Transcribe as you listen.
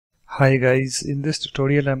Hi guys, in this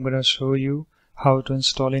tutorial I'm going to show you how to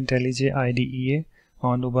install IntelliJ IDEA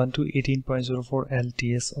on Ubuntu 18.04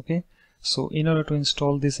 LTS. Okay, so in order to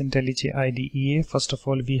install this IntelliJ IDEA, first of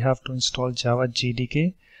all we have to install Java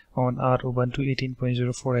JDK on our Ubuntu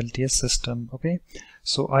 18.04 LTS system. Okay,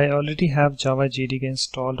 so I already have Java JDK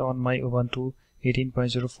installed on my Ubuntu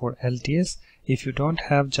 18.04 LTS. If you don't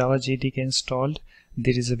have Java JDK installed,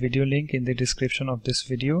 there is a video link in the description of this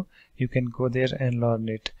video. You can go there and learn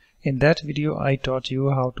it. In that video, I taught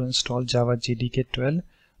you how to install Java JDK 12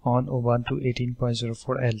 on Ubuntu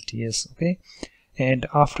 18.04 LTS. Okay, and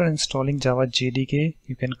after installing Java JDK,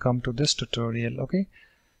 you can come to this tutorial. Okay,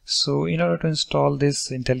 so in order to install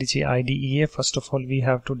this IntelliJ IDEA, first of all we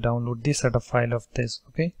have to download the setup file of this.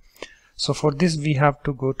 Okay, so for this we have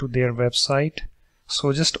to go to their website.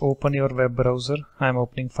 So just open your web browser. I'm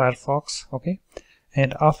opening Firefox. Okay,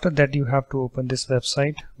 and after that you have to open this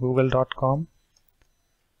website, google.com.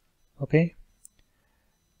 Okay,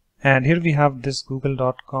 and here we have this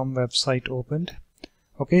google.com website opened.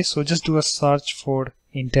 Okay, so just do a search for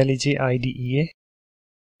IntelliJ IDEA.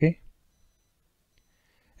 Okay,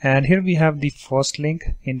 and here we have the first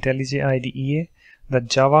link, IntelliJ IDEA, the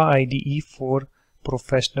Java IDE for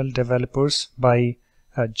professional developers by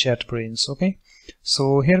JetBrains. Okay,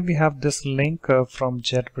 so here we have this link from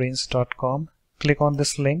jetbrains.com. Click on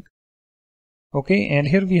this link. Okay, and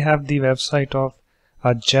here we have the website of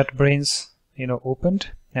JetBrains opened,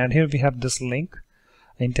 and here we have this link,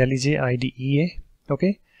 IntelliJ IDEA.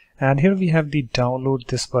 Okay, and here we have the download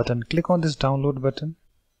this button. Click on this download button,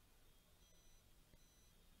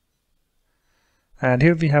 and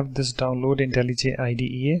here we have this download IntelliJ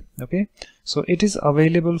IDEA. Okay, so it is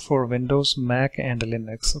available for Windows, Mac and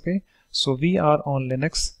Linux. Okay, so we are on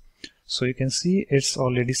Linux, so you can see it's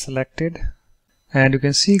already selected. And you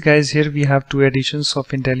can see guys, here we have two editions of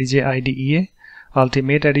IntelliJ IDEA,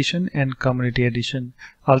 Ultimate Edition and Community Edition.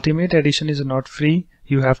 Ultimate Edition is not free,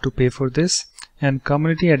 you have to pay for this, and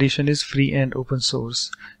Community Edition is free and open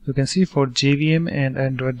source. You can see for JVM and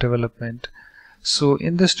Android development. So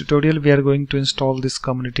in this tutorial we are going to install this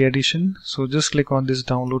Community Edition. So just click on this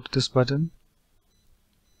download this button,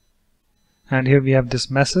 and here we have this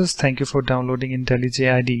message, thank you for downloading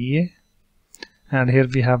IntelliJ IDEA. And here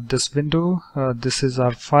we have this window, this is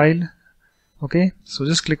our file. Okay, so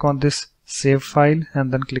just click on this save file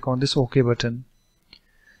and then click on this OK button,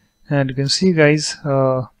 and you can see guys,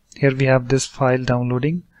 here we have this file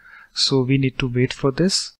downloading, so we need to wait for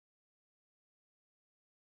this.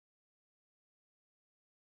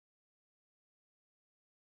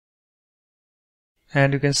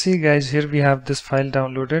 And you can see guys, here we have this file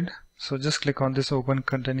downloaded, so just click on this open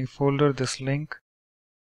containing folder, this link.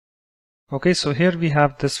 Okay, so here we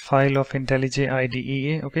have this file of IntelliJ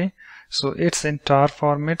IDEA. Okay, so it's in tar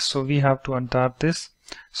format, so we have to untar this.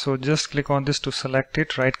 So just click on this to select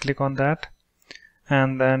it, right click on that,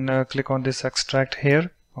 and then click on this extract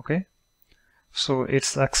here. Okay, so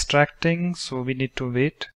it's extracting, so we need to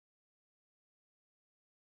wait.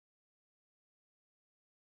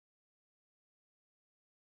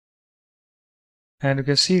 And you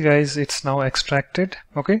can see guys, it's now extracted.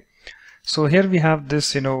 Okay, so here we have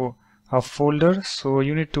this a folder, so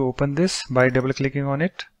you need to open this by double clicking on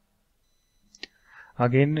it.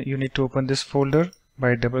 Again you need to open this folder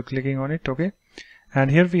by double clicking on it. Okay,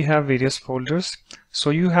 and here we have various folders, so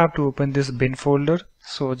you have to open this bin folder,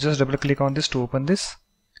 so just double click on this to open this.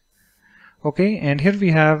 Okay, and here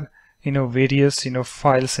we have various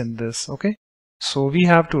files in this. Okay, so we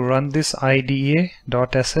have to run this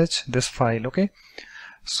IDEA.sh, this file. Okay,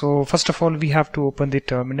 so first of all we have to open the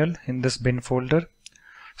terminal in this bin folder.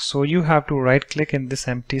 So you have to right click in this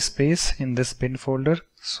empty space in this bin folder.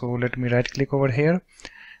 So let me right click over here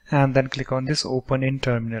and then click on this open in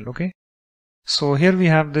terminal. Okay, so here we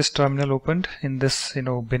have this terminal opened in this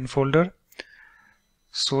bin folder.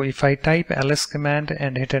 So if I type ls command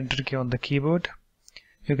and hit enter key on the keyboard,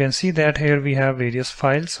 you can see that here we have various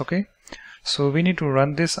files. Okay, so we need to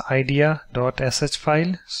run this idea.sh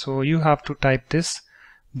file. So you have to type this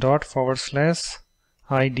 ./IDEA.sh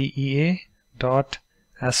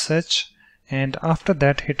and after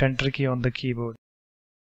that hit enter key on the keyboard.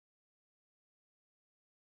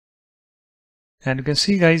 And you can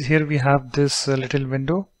see guys, here we have this little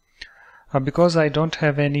window. Because I don't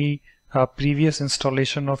have any previous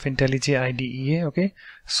installation of IntelliJ IDEA, okay,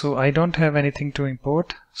 so I don't have anything to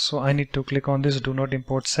import, so I need to click on this do not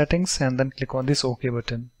import settings and then click on this OK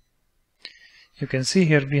button. You can see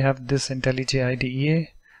here we have this IntelliJ IDEA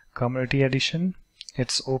Community Edition,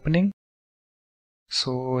 it's opening.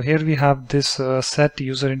 So here we have this set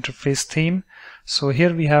user interface theme. So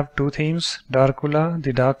here we have two themes, Darkula,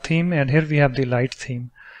 the dark theme, and here we have the light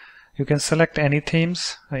theme. You can select any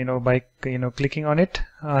themes, by clicking on it.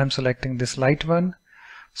 I'm selecting this light one,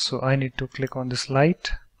 so I need to click on this light.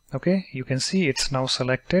 Okay, you can see it's now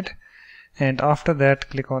selected, and after that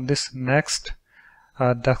click on this next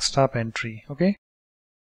desktop entry. Okay,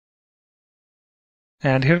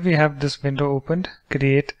 and here we have this window opened.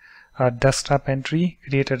 Create a desktop entry.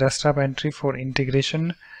 Create a desktop entry for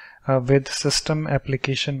integration with system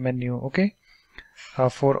application menu. Okay,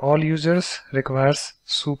 for all users requires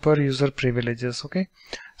super user privileges. Okay,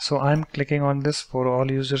 so I'm clicking on this for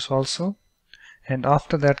all users also, and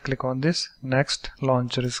after that click on this next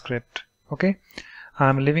launcher script. Okay,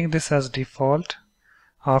 I'm leaving this as default.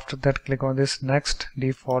 After that click on this next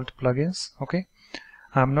default plugins. Okay,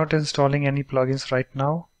 I'm not installing any plugins right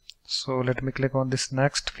now, so let me click on this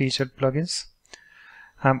next featured plugins.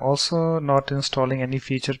 I'm also not installing any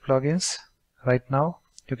featured plugins right now.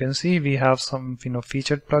 You can see we have some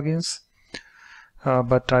featured plugins,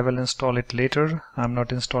 but I will install it later. I'm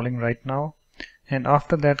not installing right now. And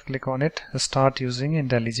after that click on it, start using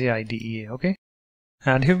IntelliJ IDEA. Okay,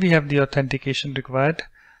 and here we have the authentication required,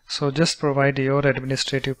 so just provide your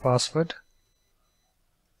administrative password.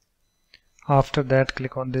 After that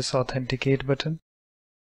click on this authenticate button.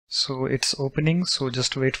 So it's opening, so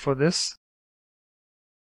just wait for this.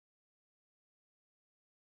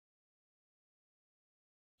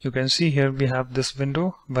 You can see here we have this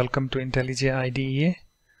window, welcome to IntelliJ IDEA.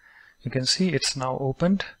 You can see it's now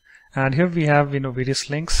opened, and here we have various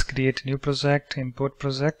links: create new project, import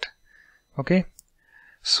project. Okay,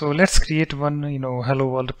 so let's create one hello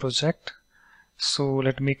world project. So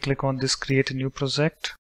let me click on this create a new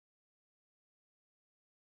project.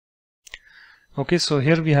 Okay, so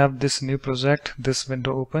here we have this new project, this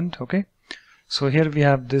window opened. Okay, so here we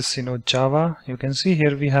have this Java. You can see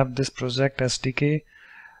here we have this project SDK.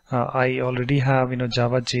 I already have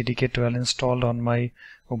Java JDK 12 installed on my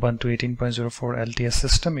Ubuntu 18.04 LTS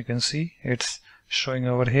system. You can see it's showing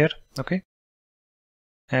over here. Okay,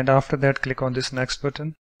 and after that click on this next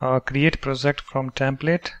button. Create project from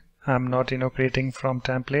template. I'm not creating from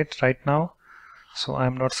template right now, so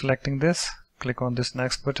I'm not selecting this. Click on this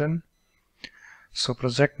next button. So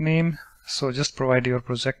project name, so just provide your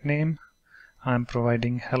project name. I'm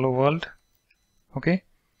providing hello world. Okay,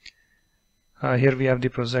 here we have the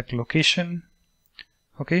project location.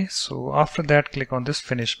 Okay, so after that click on this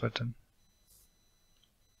finish button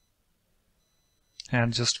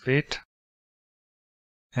and just wait.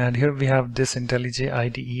 And here we have this IntelliJ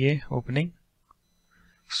IDEA opening,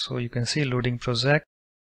 so you can see loading project.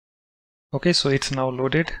 Okay, so it's now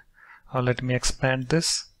loaded. Let me expand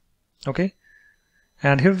this. Okay,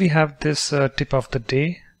 and here we have this tip of the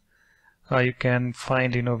day. You can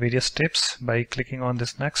find various tips by clicking on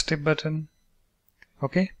this next tip button.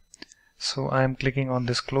 Okay, so I am clicking on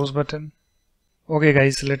this close button. Okay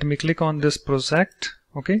guys, let me click on this project.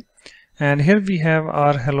 Okay, and here we have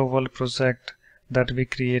our hello world project that we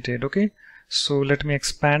created. Okay, so let me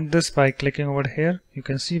expand this by clicking over here. You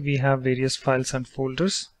can see we have various files and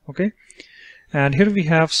folders. Okay, and here we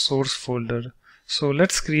have source folder. So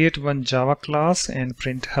let's create one Java class and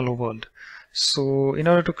print hello world. So in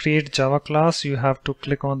order to create Java class, you have to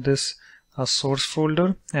click on this source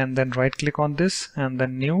folder and then right click on this and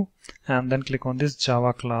then new, and then click on this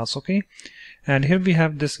Java class. Okay, and here we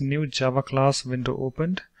have this new Java class window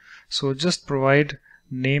opened. So just provide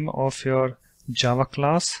name of your Java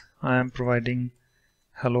class. I am providing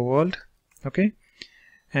hello world. Okay,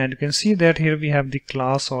 and you can see that here we have the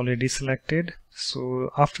class already selected.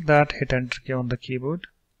 So after that hit enter key on the keyboard.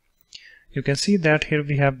 You can see that here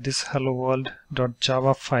we have this hello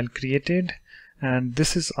world.java file created, and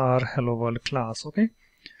this is our hello world class. Okay,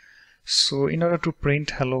 so in order to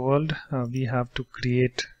print hello world, we have to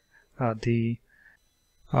create the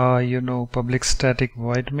public static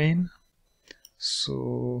void main.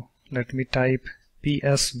 So let me type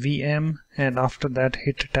psvm, and after that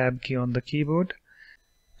hit tab key on the keyboard.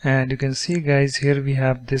 And you can see guys, here we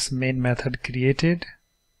have this main method created.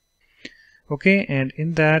 Okay, and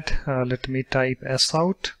in that let me type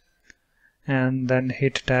sout and then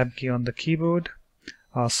hit tab key on the keyboard.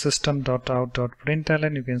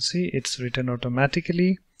 System.out.println, you can see it's written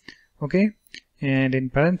automatically. Okay, and in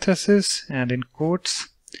parentheses and in quotes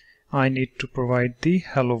I need to provide the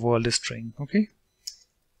hello world string. Okay,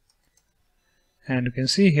 and you can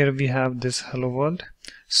see here we have this hello world.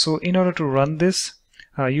 So in order to run this,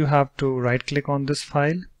 you have to right click on this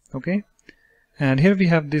file. Okay, and here we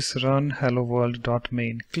have this run hello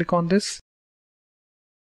world.main. Click on this.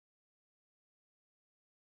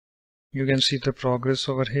 You can see the progress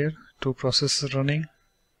over here. 2 processes running,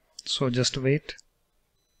 so just wait.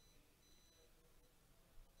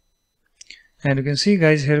 And you can see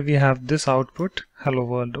guys, here we have this output, hello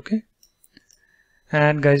world. Okay,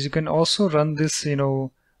 and guys, you can also run this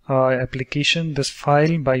application, this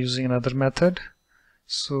file, by using another method.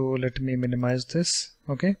 So let me minimize this.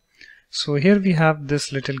 Okay, so here we have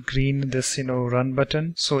this little green, this run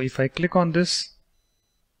button. So if I click on this,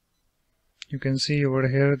 you can see over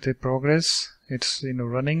here the progress, it's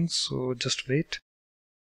running. So just wait,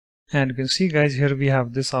 and you can see guys, here we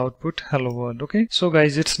have this output, hello world. Okay, so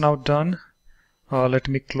guys, it's now done. Let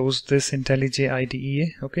me close this IntelliJ IDEA.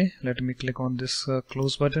 Okay, let me click on this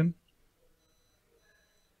close button.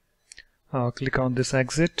 Click on this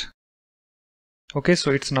exit. Okay,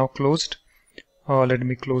 so it's now closed. Let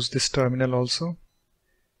me close this terminal also.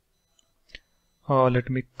 Let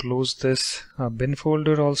me close this bin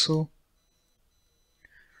folder also.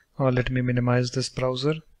 Let me minimize this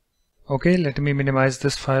browser. Okay, let me minimize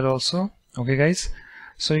this file also. Okay guys,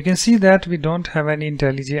 so you can see that we don't have any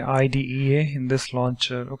IntelliJ IDEA in this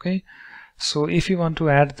launcher. Okay, so if you want to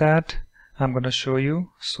add that, I'm gonna show you.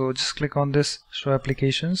 So just click on this show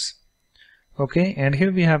applications. Okay, and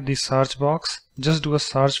here we have the search box. Just do a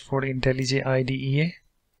search for IntelliJ IDEA.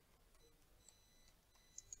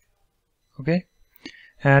 Okay,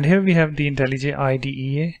 and here we have the IntelliJ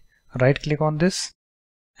IDEA. Right click on this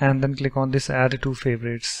and then click on this add to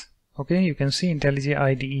favorites. Okay, you can see IntelliJ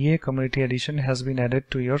IDEA Community Edition has been added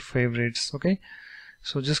to your favorites. Okay,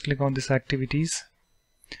 so just click on this activities,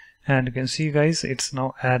 and you can see guys, it's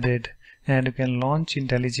now added, and you can launch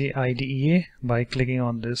IntelliJ IDEA by clicking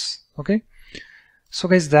on this. Okay, so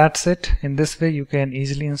guys, that's it. In this way you can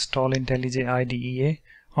easily install IntelliJ IDEA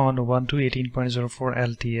on Ubuntu 18.04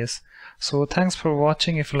 LTS. So thanks for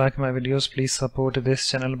watching. If you like my videos, please support this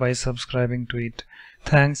channel by subscribing to it.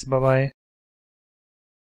 Thanks, bye bye.